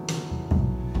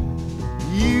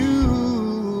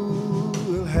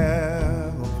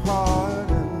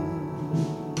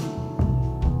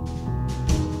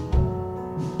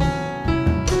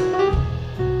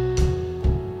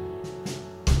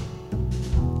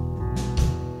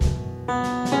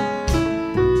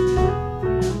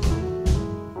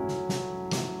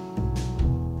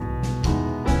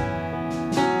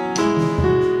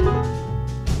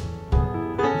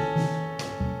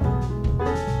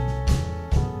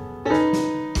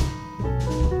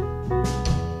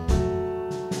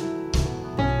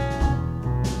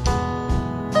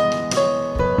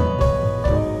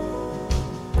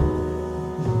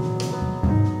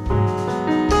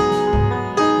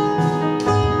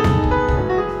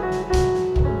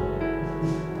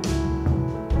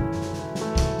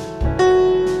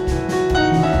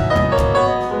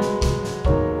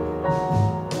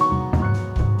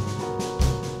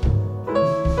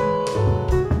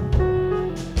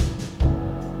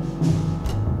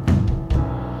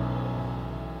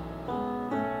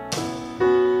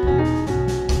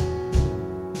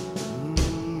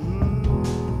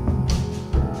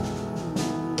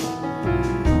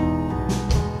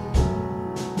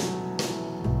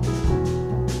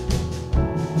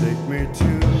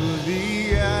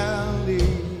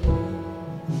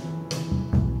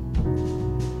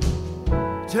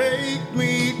 Take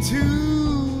me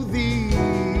to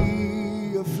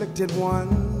the afflicted one.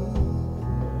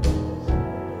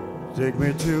 Take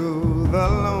me to the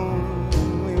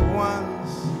lonely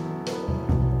ones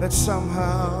that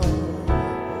somehow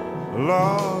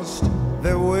lost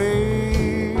their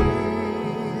way.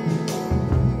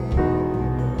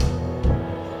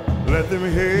 Let them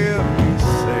hear me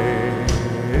say,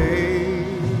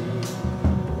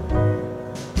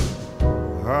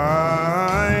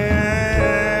 I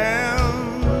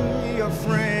am your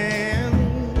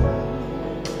friend.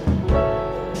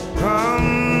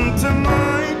 Come to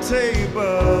my table.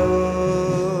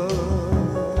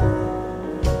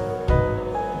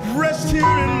 Rest here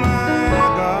in my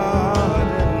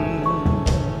garden.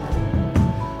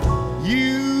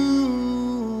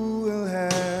 You will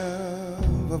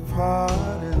have a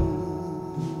pardon.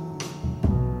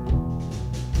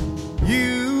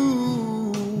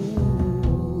 You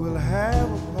will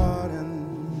have a pardon.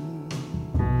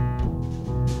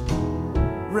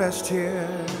 Rest here,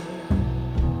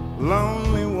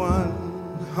 lonely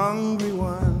one, hungry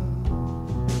one,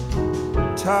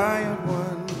 tired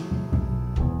one.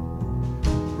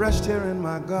 Rest here in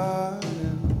my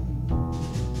garden.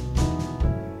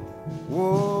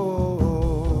 Whoa.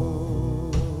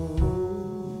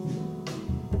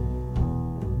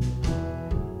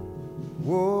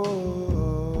 Whoa.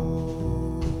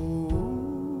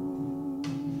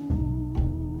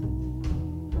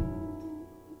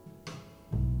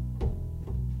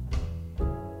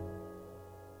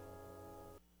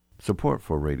 Support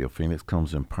for Radio Phoenix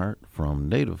comes in part from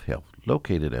Native Health,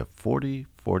 located at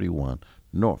 4041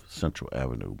 North Central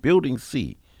Avenue, Building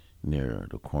C, near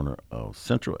the corner of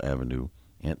Central Avenue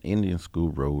and Indian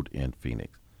School Road in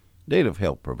Phoenix. Native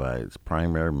Health provides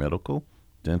primary medical,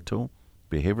 dental,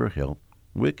 behavioral health,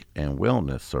 WIC, and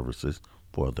wellness services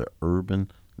for the urban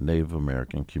Native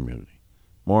American community.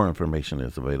 More information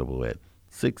is available at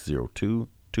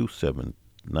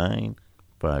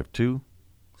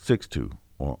 602-279-5262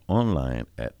 or online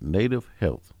at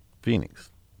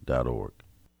nativehealthphoenix.org.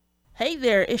 Hey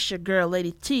there, it's your girl,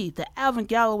 Lady T, the Alvin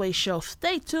Galloway Show.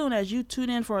 Stay tuned as you tune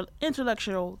in for an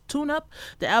intellectual tune-up,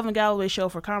 the Alvin Galloway Show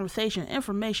for conversation,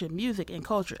 information, music, and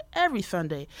culture every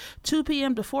Sunday, 2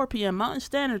 p.m. to 4 p.m. Mountain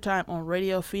Standard Time on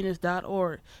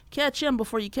radiophoenix.org. Catch him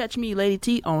before you catch me, Lady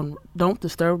T, on Don't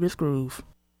Disturb This Groove.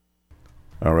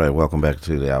 All right, welcome back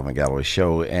to the Alvin Galloway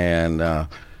Show, and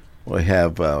we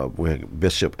have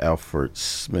Bishop Alfred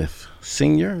Smith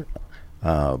Sr.,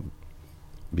 Baiyina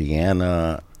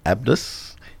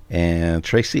Abdas, and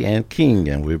Tricia and King,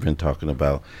 and we've been talking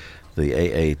about the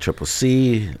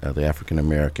AACCC, the African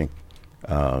American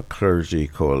Clergy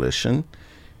Coalition,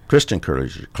 Christian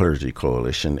Clergy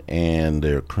Coalition, and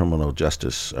their criminal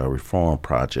justice reform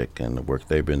project and the work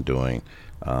they've been doing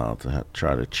to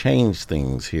try to change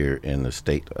things here in the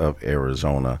state of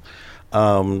Arizona.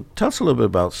 Tell us a little bit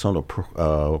about some of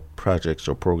the projects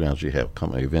or programs you have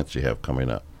events you have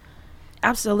coming up.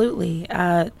 Absolutely.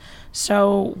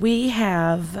 So we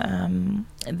have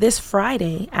this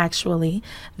Friday, actually,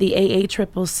 the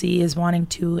AACCC is wanting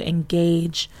to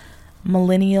engage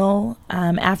millennial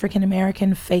African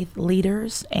American faith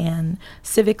leaders and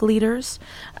civic leaders.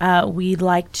 We'd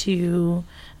like to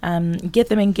get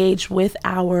them engaged with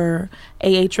our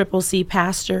AACCC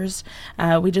pastors.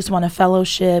 We just want to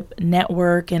fellowship,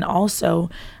 network, and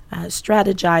also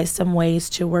strategize some ways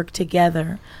to work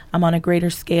together on a greater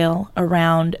scale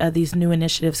around these new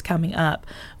initiatives coming up.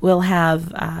 We'll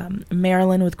have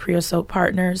Marilyn with Creosote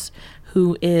Partners,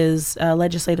 who is a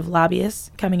legislative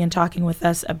lobbyist, coming and talking with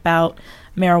us about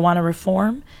marijuana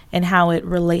reform and how it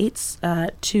relates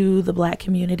to the Black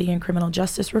community and criminal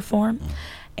justice reform.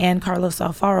 And Carlos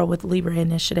Alfaro with Libre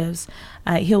Initiatives.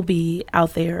 He'll be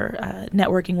out there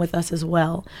networking with us as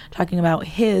well, talking about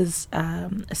his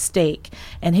stake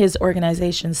and his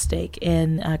organization's stake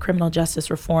in criminal justice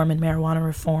reform and marijuana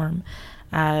reform.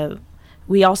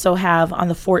 We also have on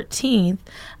the 14th,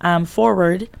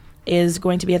 Forward is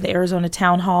going to be at the Arizona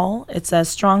Town Hall. It's a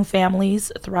Strong Families,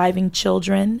 Thriving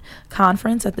Children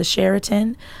conference at the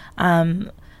Sheraton.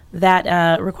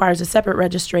 That requires a separate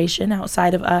registration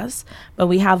outside of us, but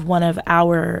we have one of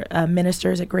our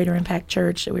ministers at Greater Impact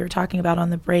Church that we were talking about on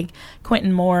the break,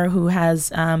 Quentin Moore, who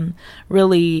has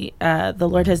really, the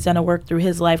Lord has done a work through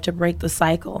his life to break the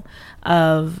cycle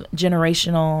of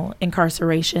generational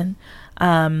incarceration.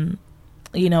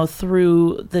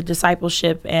 Through the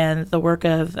discipleship and the work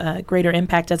of Greater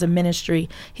Impact as a ministry.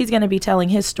 He's going to be telling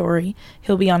his story.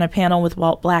 He'll be on a panel with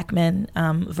Walt Blackman,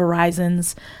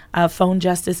 Verizon's phone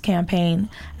justice campaign,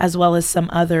 as well as some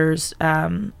others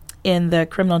in the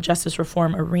criminal justice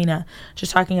reform arena,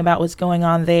 just talking about what's going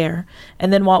on there.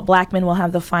 And then Walt Blackman will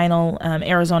have the final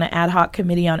Arizona Ad Hoc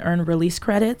Committee on Earned Release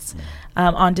Credits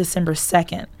on December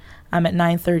 2nd. At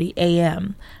 9:30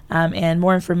 a.m. And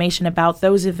more information about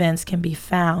those events can be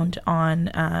found on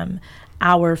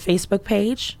our Facebook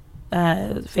page,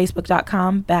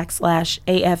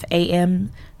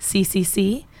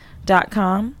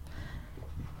 facebook.com/AFAMCCC.com.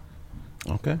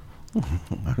 Okay.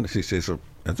 She said so.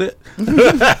 That's it.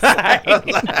 Sorry.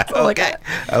 Okay.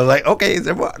 I was like, okay, is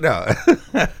there more? No.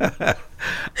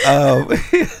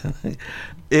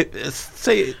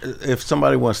 Say if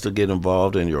somebody wants to get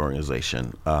involved in your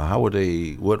organization, how would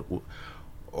they?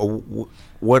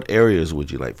 What areas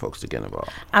would you like folks to get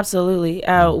involved? Absolutely.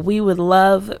 We would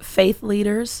love faith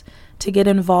leaders to get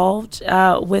involved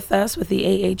with us, with the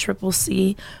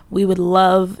AACCC. We would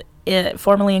love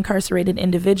formerly incarcerated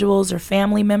individuals or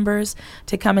family members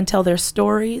to come and tell their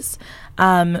stories.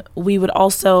 We would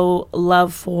also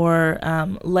love for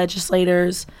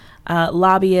legislators,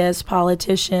 lobbyists,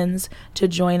 politicians to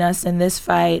join us in this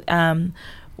fight.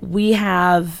 We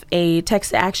have a text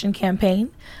to action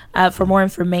campaign. For more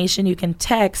information, you can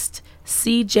text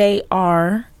CJRAZ.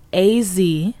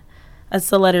 That's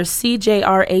the letter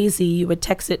CJRAZ. You would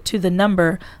text it to the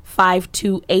number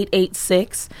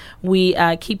 52886. We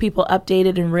keep people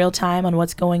updated in real time on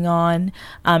what's going on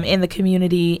in the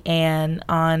community and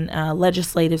on a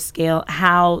legislative scale,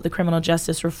 how the criminal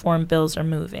justice reform bills are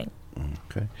moving.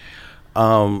 Okay.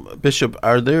 Bishop,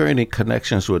 are there any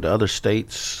connections with other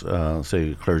states,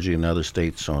 say clergy in other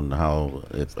states, on how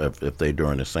if they're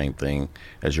doing the same thing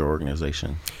as your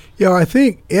organization? Yeah, I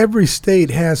think every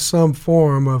state has some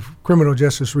form of criminal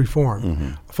justice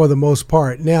reform for the most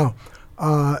part. Now,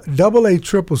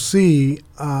 AACCC,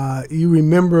 you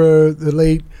remember the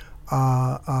late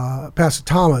Pastor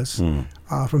Thomas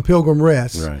from Pilgrim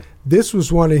Rest. Right. This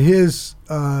was one of his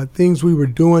things we were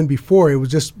doing before. It was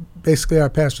just basically our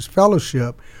pastor's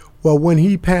fellowship. Well, when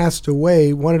he passed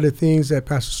away, one of the things that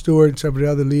Pastor Stewart and several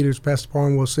other leaders, Pastor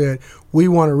Barnwell, said, we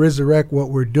want to resurrect what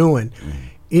we're doing.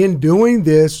 In doing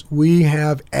this, we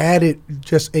have added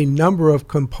just a number of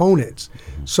components.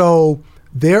 So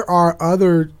there are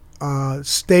other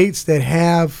states that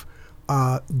have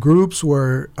groups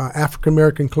where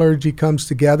African-American clergy comes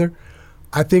together.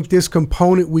 I think this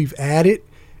component we've added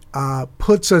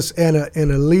puts us in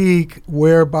a league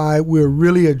whereby we're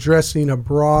really addressing a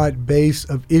broad base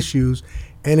of issues,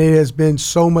 and it has been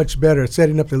so much better.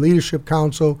 Setting up the Leadership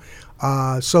Council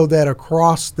so that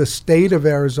across the state of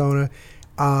Arizona,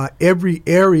 every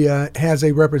area has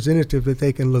a representative that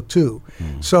they can look to.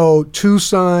 So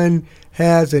Tucson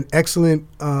has an excellent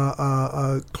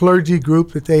clergy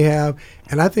group that they have,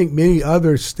 and I think many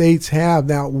other states have.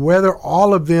 Now, whether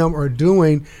all of them are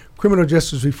doing criminal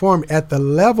justice reform at the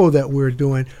level that we're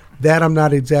doing, that I'm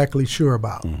not exactly sure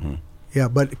about. Yeah,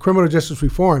 but criminal justice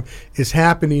reform is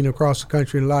happening across the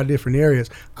country in a lot of different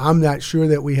areas. I'm not sure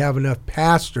that we have enough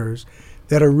pastors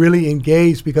that are really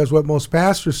engaged, because what most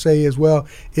pastors say is, well,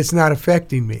 it's not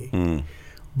affecting me.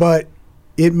 But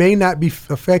it may not be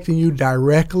affecting you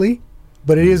directly,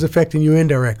 but it is affecting you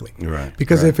indirectly. Right.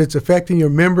 Because if it's affecting your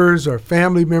members or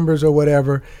family members or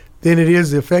whatever, then it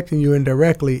is affecting you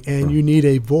indirectly, and you need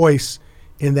a voice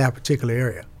in that particular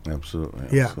area. Absolutely.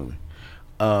 Yeah. Absolutely.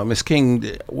 Ms. King,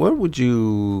 what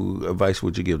advice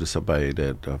would you give to somebody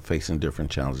that are facing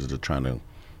different challenges of trying to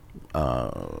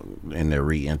in their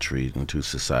reentry into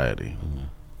society?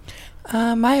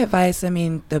 My advice,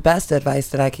 the best advice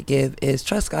that I could give is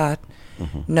trust God.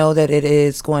 Know that it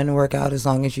is going to work out as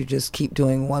long as you just keep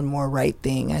doing one more right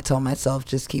thing. I tell myself,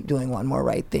 just keep doing one more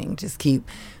right thing. Just keep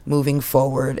moving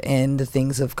forward in the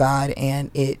things of God, and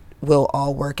it will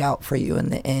all work out for you in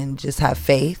the end. Just have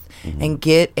faith and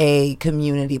get a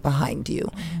community behind you,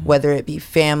 whether it be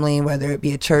family, whether it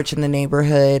be a church in the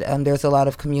neighborhood. There's a lot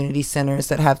of community centers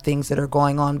that have things that are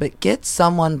going on, but get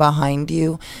someone behind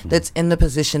you that's in the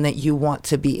position that you want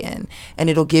to be in, and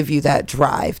it'll give you that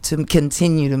drive to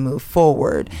continue to move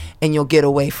forward, and you'll get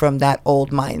away from that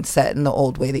old mindset and the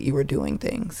old way that you were doing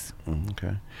things.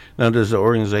 Okay. Now, does the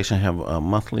organization have a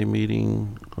monthly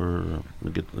meeting, or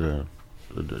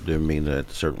they meet at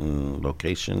a certain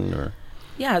location, or?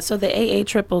 Yeah, so the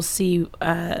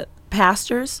AACCC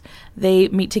pastors, they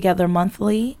meet together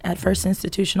monthly at First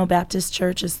Institutional Baptist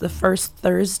Church. It's the first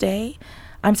Thursday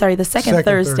I'm sorry, the second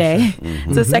Thursday.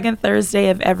 It's the second Thursday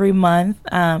of every month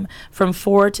from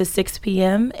 4 to 6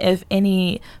 p.m. If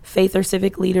any faith or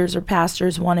civic leaders or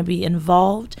pastors want to be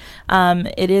involved,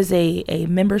 it is a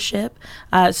membership,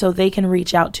 so they can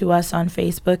reach out to us on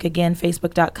Facebook. Again,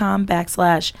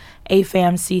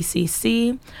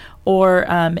 facebook.com/AFAMCCC, or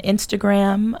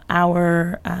Instagram.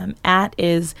 Our @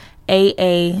 is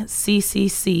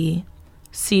AACCC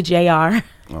CJR.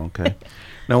 Okay.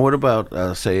 Now, what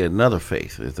about, say, another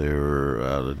faith? Is there,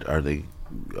 are they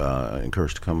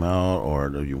encouraged to come out, or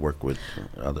do you work with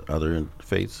other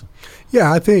faiths?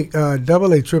 Yeah, I think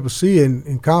AACCC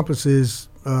encompasses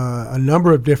a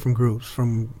number of different groups,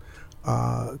 from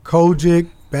Kojic,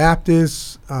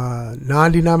 Baptist,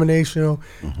 non-denominational.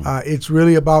 It's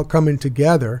really about coming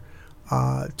together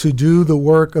to do the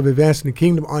work of advancing the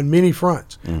kingdom on many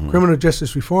fronts. Criminal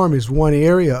justice reform is one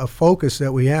area of focus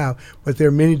that we have, but there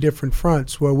are many different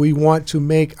fronts where we want to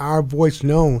make our voice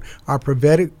known, our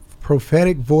prophetic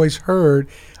voice heard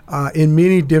in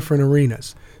many different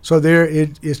arenas. So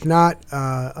it's not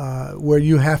where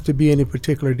you have to be in a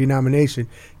particular denomination.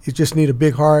 You just need a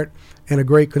big heart and a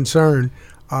great concern.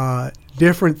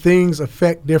 Different things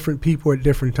affect different people at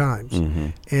different times.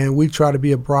 And we try to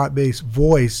be a broad-based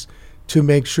voice to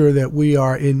make sure that we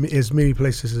are in as many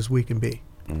places as we can be.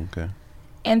 Okay.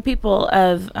 And people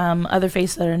of other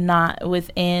faiths that are not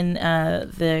within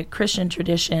the Christian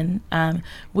tradition,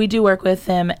 we do work with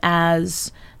them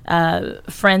as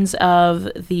friends of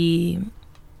the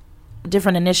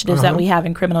different initiatives that we have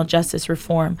in criminal justice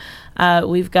reform.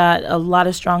 We've got a lot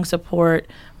of strong support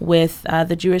with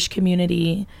the Jewish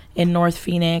community in North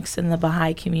Phoenix and the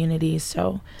Baha'i community.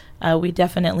 So we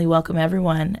definitely welcome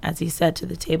everyone, as he said, to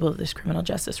the table of this criminal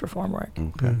justice reform work.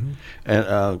 Okay.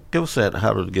 And give us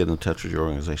how to get in touch with your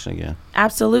organization again.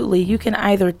 Absolutely. You can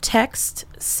either text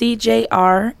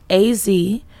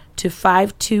CJRAZ to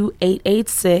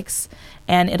 52886,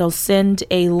 and it'll send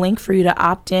a link for you to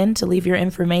opt in to leave your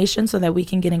information so that we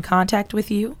can get in contact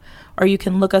with you. Or you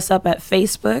can look us up at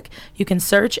Facebook. You can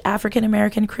search African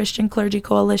American Christian Clergy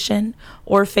Coalition,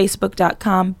 or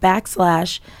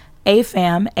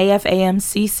facebook.com/AFAM,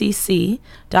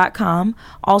 AFAMCCC.com.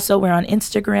 Also, we're on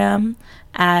Instagram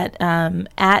at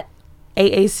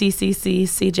AACCC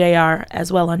CJR,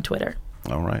 as well on Twitter.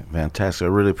 All right, fantastic. I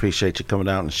really appreciate you coming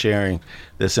out and sharing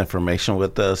this information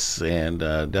with us, and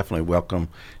definitely welcome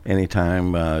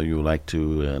anytime you would like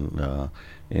to, and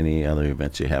any other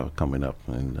events you have coming up.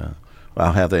 And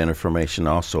I'll have that information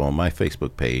also on my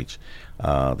Facebook page,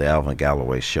 the Alvin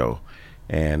Galloway Show.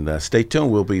 And stay tuned.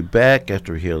 We'll be back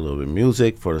after we hear a little bit of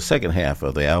music for the second half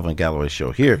of the Alvin Galloway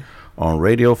Show here on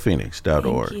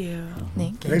RadioPhoenix.org. Thank you.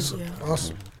 Thank you. Thanks.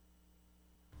 Awesome.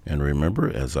 And remember,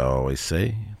 as I always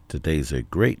say, today's a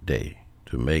great day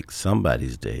to make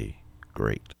somebody's day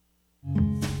great.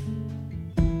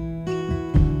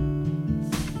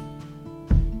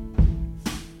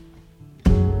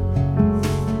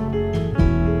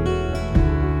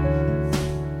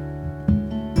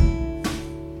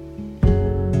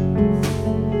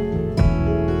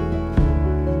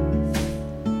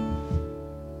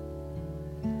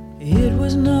 It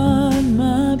was not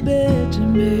my bed to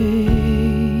make,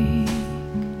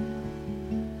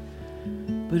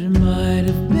 but it might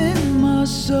have been my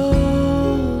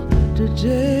soul to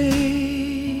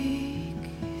take.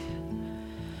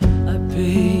 I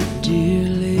paid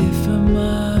dearly for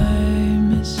my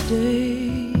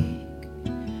mistake,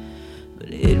 but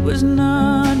it was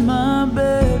not my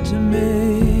bed to make.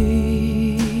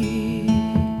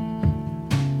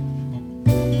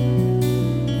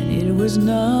 And it was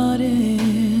not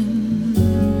in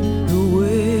the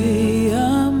way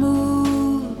I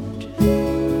moved,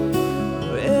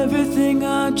 or everything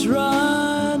I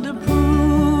tried to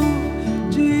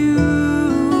prove to you.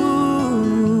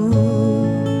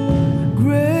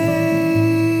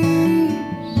 Grace,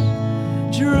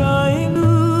 trying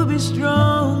to be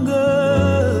stronger.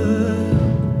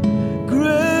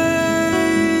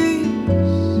 Grace,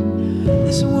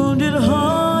 this wounded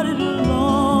heart, it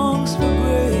longs for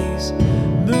grace.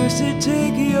 Mercy,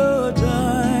 take your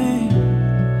time.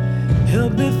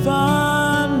 Help me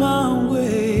find my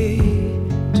way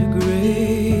to grace.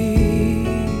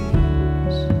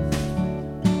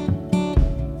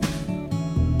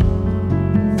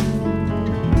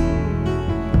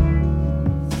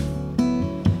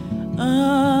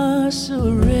 I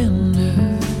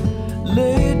surrender,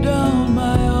 lay down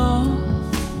my all.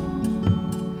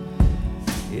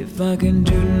 If I can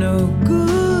do no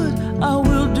good, I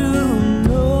will do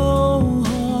no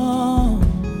harm.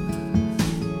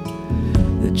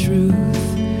 The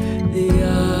truth